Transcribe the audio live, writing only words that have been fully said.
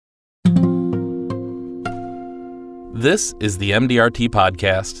This is the MDRT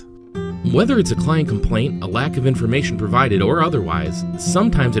Podcast. Whether it's a client complaint, a lack of information provided, or otherwise,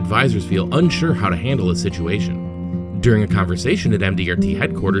 sometimes advisors feel unsure how to handle a situation. During a conversation at MDRT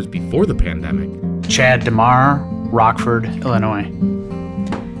headquarters before the pandemic, Chad DeMar, Rockford, Illinois.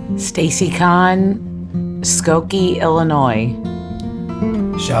 Stacy Kahn, Skokie, Illinois.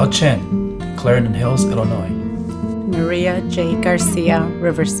 Xiao Chen, Clarendon Hills, Illinois. Maria J. Garcia,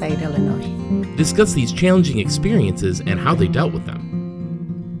 Riverside, Illinois. discuss these challenging experiences and how they dealt with them.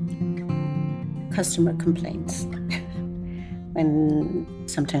 Customer complaints. When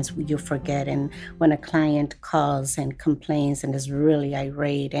sometimes you forget, and when a client calls and complains and is really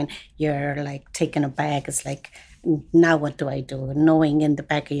irate and you're like taken aback, it's like, now what do I do? Knowing in the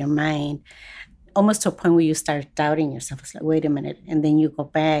back of your mind, almost to a point where you start doubting yourself. It's like, wait a minute. And then you go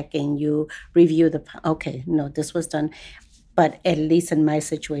back and you review okay, no, this was done. But at least in my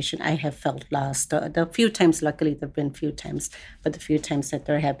situation, I have felt lost. The few times, luckily, there have been few times, but the few times that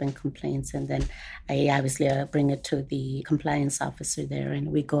there have been complaints, and then I obviously bring it to the compliance officer there,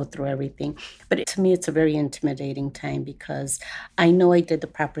 and we go through everything. But to me, it's a very intimidating time because I know I did the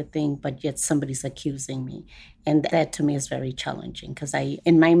proper thing, but yet somebody's accusing me. And that to me is very challenging because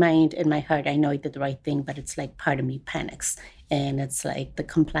in my mind, in my heart, I know I did the right thing, but it's like part of me panics. And it's like the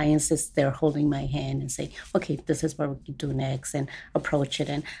compliance is there holding my hand and say, okay, this is what we can do next and approach it.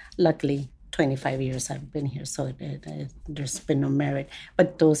 And luckily, 25 years I've been here, so there's been no merit.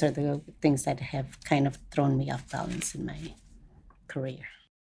 But those are the things that have kind of thrown me off balance in my career.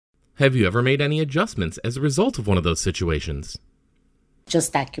 Have you ever made any adjustments as a result of one of those situations?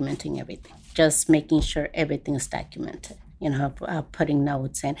 Just documenting everything, just making sure everything is documented. Putting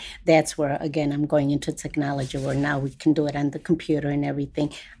notes. And that's where, again, I'm going into technology where now we can do it on the computer and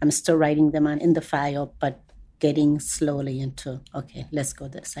everything. I'm still writing them in the file, but getting slowly into, okay, let's go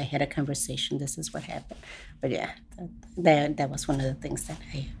this. I had a conversation. This is what happened. But yeah, that was one of the things that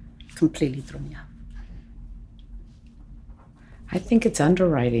completely threw me off. I think it's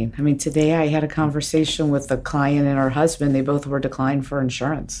underwriting. I mean, today I had a conversation with a client and her husband. They both were declined for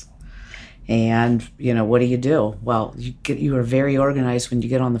insurance. And, what do you do? Well, you are very organized when you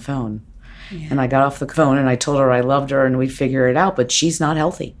get on the phone. Yeah. And I got off the phone and I told her I loved her and we'd figure it out, but she's not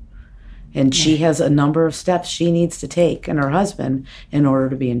healthy. And she has a number of steps she needs to take and her husband in order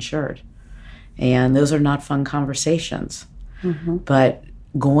to be insured. And those are not fun conversations. Mm-hmm. But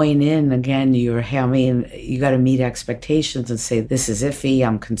going in, again, you got to meet expectations and say, this is iffy,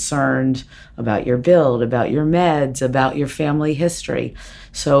 I'm concerned about your build, about your meds, about your family history.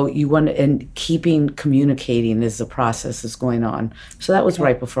 So and communicating as the process is going on. So that was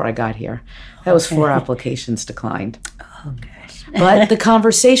right before I got here. That was 4 applications declined. Oh, gosh. But the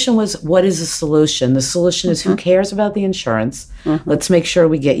conversation was, what is the solution? The solution is, who cares about the insurance? Mm-hmm. Let's make sure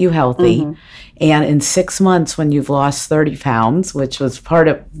we get you healthy. Mm-hmm. And in 6 months, when you've lost 30 pounds, which was part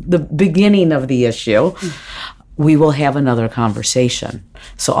of the beginning of the issue, we will have another conversation.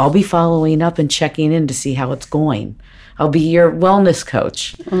 So I'll be following up and checking in to see how it's going. I'll be your wellness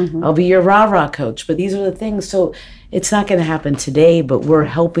coach. Mm-hmm. I'll be your rah-rah coach. But these are the things. So it's not going to happen today, but we're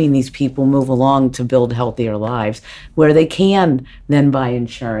helping these people move along to build healthier lives where they can then buy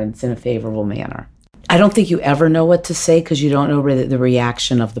insurance in a favorable manner. I don't think you ever know what to say because you don't know the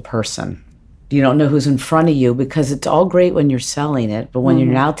reaction of the person. You don't know who's in front of you because it's all great when you're selling it, but when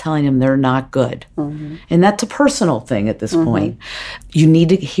you're now telling them they're not good. Mm-hmm. And that's a personal thing at this point. You need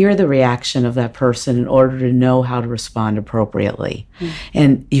to hear the reaction of that person in order to know how to respond appropriately. Mm-hmm.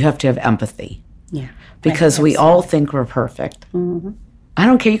 And you have to have empathy. Yeah. Because we all think we're perfect. Mm-hmm. I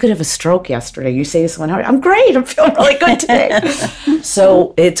don't care. You could have a stroke yesterday. You say to someone, I'm great. I'm feeling really good today.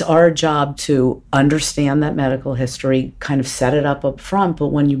 So it's our job to understand that medical history, kind of set it up front. But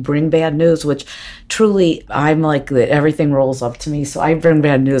when you bring bad news, which truly I'm like that, everything rolls up to me. So I bring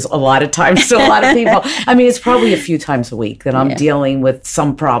bad news a lot of times to a lot of people. I mean, it's probably a few times a week that I'm dealing with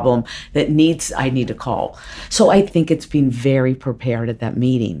some problem that I need to call. So I think it's being very prepared at that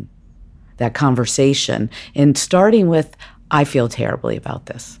meeting, that conversation, and starting with, I feel terribly about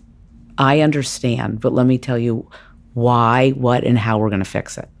this. I understand, but let me tell you why, what, and how we're going to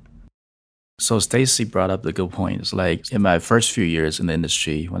fix it. So Stacy brought up the good points. Like in my first few years in the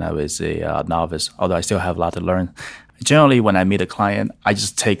industry, when I was a novice, although I still have a lot to learn, generally when I meet a client, I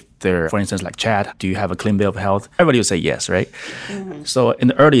just take for instance, like, Chad, do you have a clean bill of health? Everybody will say yes, right? Mm-hmm. So in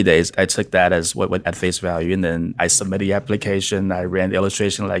the early days, I took that as what at face value, and then I submitted the application, I ran the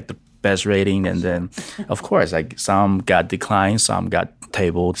illustration like the best rating, and then of course like some got declined, some got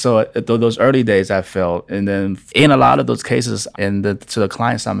tabled. So those early days I felt, and then in a lot of those cases, to the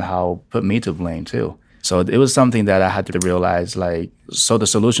client somehow put me to blame too. So it was something that I had to realize, like, so the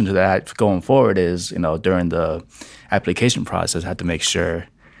solution to that going forward is, during the application process, I had to make sure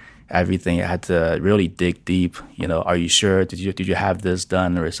everything. I had to really dig deep. Are you sure? Did you have this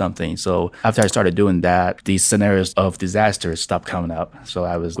done or something? So after I started doing that, these scenarios of disasters stopped coming up. So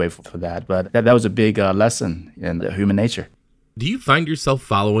I was grateful for that. But that was a big lesson in human nature. Do you find yourself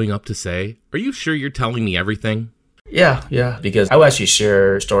following up to say, "Are you sure you're telling me everything?" Yeah, because I will actually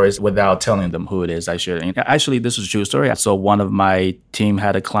share stories without telling them who it is. I share. And actually, this is a true story. So one of my team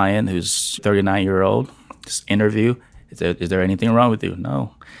had a client who's 39-year-old. This interview, is there anything wrong with you?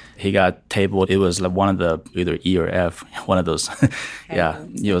 No. He got tabled. It was like one of the either E or F, one of those. Yeah,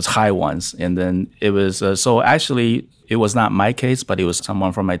 it was high ones. And then it was, so actually, it was not my case, but it was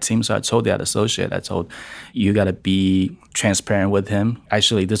someone from my team. So I told that associate, you got to be transparent with him.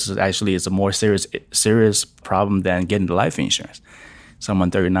 Actually, it's a more serious problem than getting the life insurance.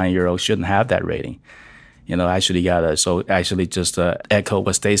 Someone 39-year-old shouldn't have that rating. Just echo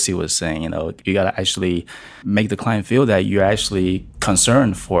what Stacy was saying, you got to actually make the client feel that you're actually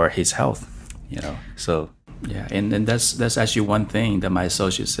concerned for his health, So, yeah, and that's actually one thing that my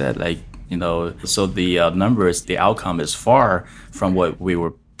associate said, so the numbers, the outcome is far from what we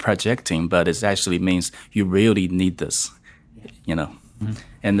were projecting, but it actually means you really need this, Mm-hmm.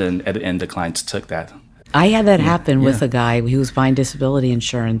 And then at the end, the clients took that. I had that happen with a guy who was buying disability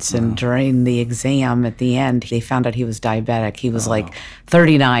insurance, and during the exam at the end, they found out he was diabetic. He was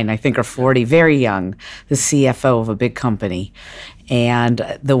 39, I think, or 40, very young, the CFO of a big company.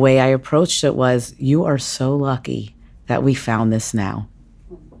 And the way I approached it was, you are so lucky that we found this now.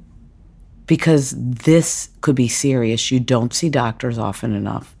 Because this could be serious. You don't see doctors often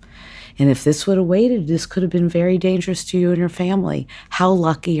enough. And if this would have waited, this could have been very dangerous to you and your family. How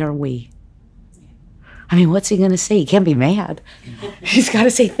lucky are we? I mean, what's he going to say? He can't be mad. He's got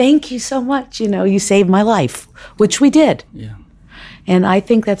to say, thank you so much. You saved my life, which we did. Yeah. And I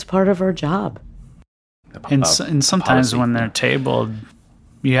think that's part of our job. And sometimes when they're tabled,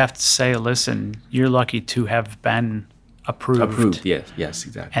 you have to say, listen, you're lucky to have been approved. Yes,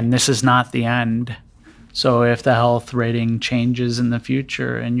 exactly. And this is not the end. So if the health rating changes in the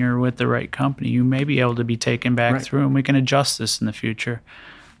future and you're with the right company, you may be able to be taken back through, and we can adjust this in the future.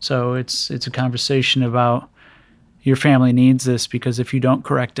 So it's a conversation about your family needs this, because if you don't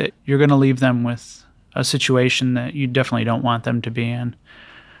correct it, you're going to leave them with a situation that you definitely don't want them to be in.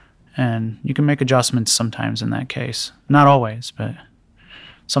 And you can make adjustments sometimes in that case. Not always, but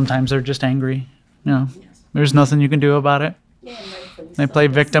sometimes they're just angry. There's nothing you can do about it. They play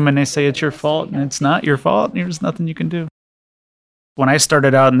victim and they say it's your fault, and it's not your fault. There's nothing you can do. When I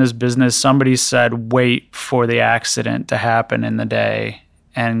started out in this business, somebody said, wait for the accident to happen in the day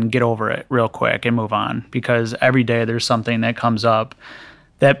and get over it real quick and move on, because every day there's something that comes up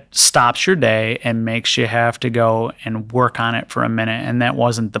that stops your day and makes you have to go and work on it for a minute. And that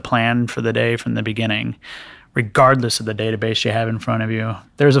wasn't the plan for the day from the beginning. Regardless of the database you have in front of you,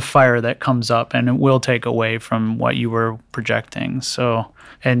 there's a fire that comes up and it will take away from what you were projecting. So,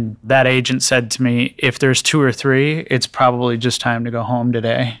 and that agent said to me, if there's 2 or 3, it's probably just time to go home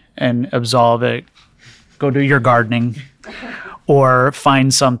today and absolve it. Go do your gardening. Or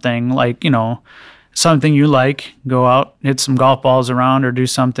find something something you like, go out, hit some golf balls around, or do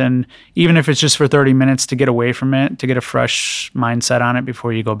something, even if it's just for 30 minutes to get away from it, to get a fresh mindset on it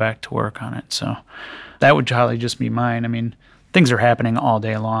before you go back to work on it. So that would probably just be mine. I mean, things are happening all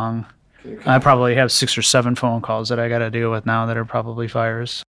day long. I probably have 6 or 7 phone calls that I got to deal with now that are probably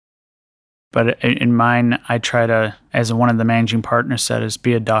fires. But in mine, I try to, as one of the managing partners said, is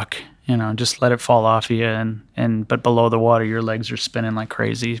be a duck. Just let it fall off of you, but below the water, your legs are spinning like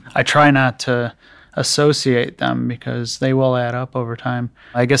crazy. I try not to associate them because they will add up over time.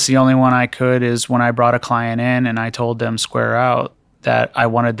 I guess the only one I could is when I brought a client in and I told them square out that I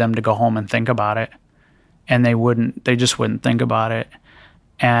wanted them to go home and think about it. And they just wouldn't think about it.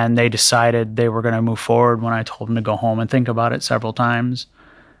 And they decided they were going to move forward when I told them to go home and think about it several times.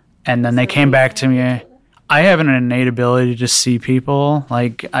 And then they came back to me. I have an innate ability to see people. I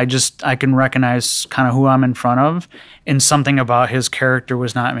can recognize kind of who I'm in front of, and something about his character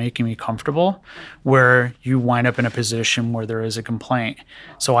was not making me comfortable, where you wind up in a position where there is a complaint.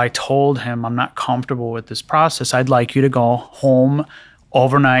 So I told him, I'm not comfortable with this process. I'd like you to go home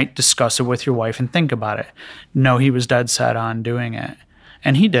overnight, discuss it with your wife, and think about it. No, he was dead set on doing it.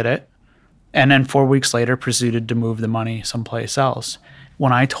 And he did it. And then 4 weeks later proceeded to move the money someplace else.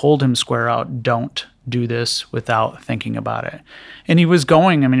 When I told him square out, don't do this without thinking about it. And he was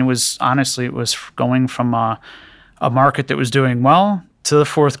going, it was going from a market that was doing well to the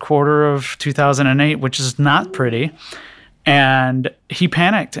fourth quarter of 2008, which is not pretty. And he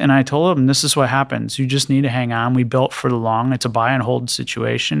panicked, and I told him, this is what happens. You just need to hang on. We built for the long. It's a buy and hold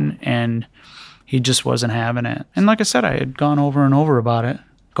situation, and he just wasn't having it. And like I said, I had gone over and over about it.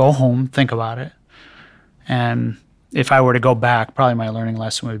 Go home, think about it. And if I were to go back, probably my learning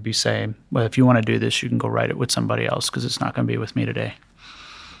lesson would be say, well, if you want to do this, you can go write it with somebody else because it's not going to be with me today.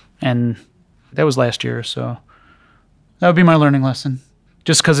 And that was last year, so that would be my learning lesson.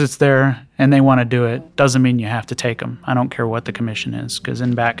 Just because it's there and they want to do it doesn't mean you have to take them. I don't care what the commission is, because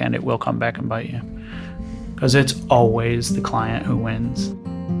in back end it will come back and bite you. Because it's always the client who wins.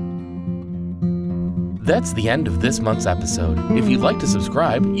 That's the end of this month's episode. If you'd like to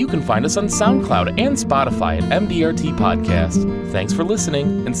subscribe, you can find us on SoundCloud and Spotify at MDRT Podcast. Thanks for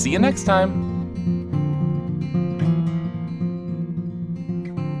listening, and see you next time.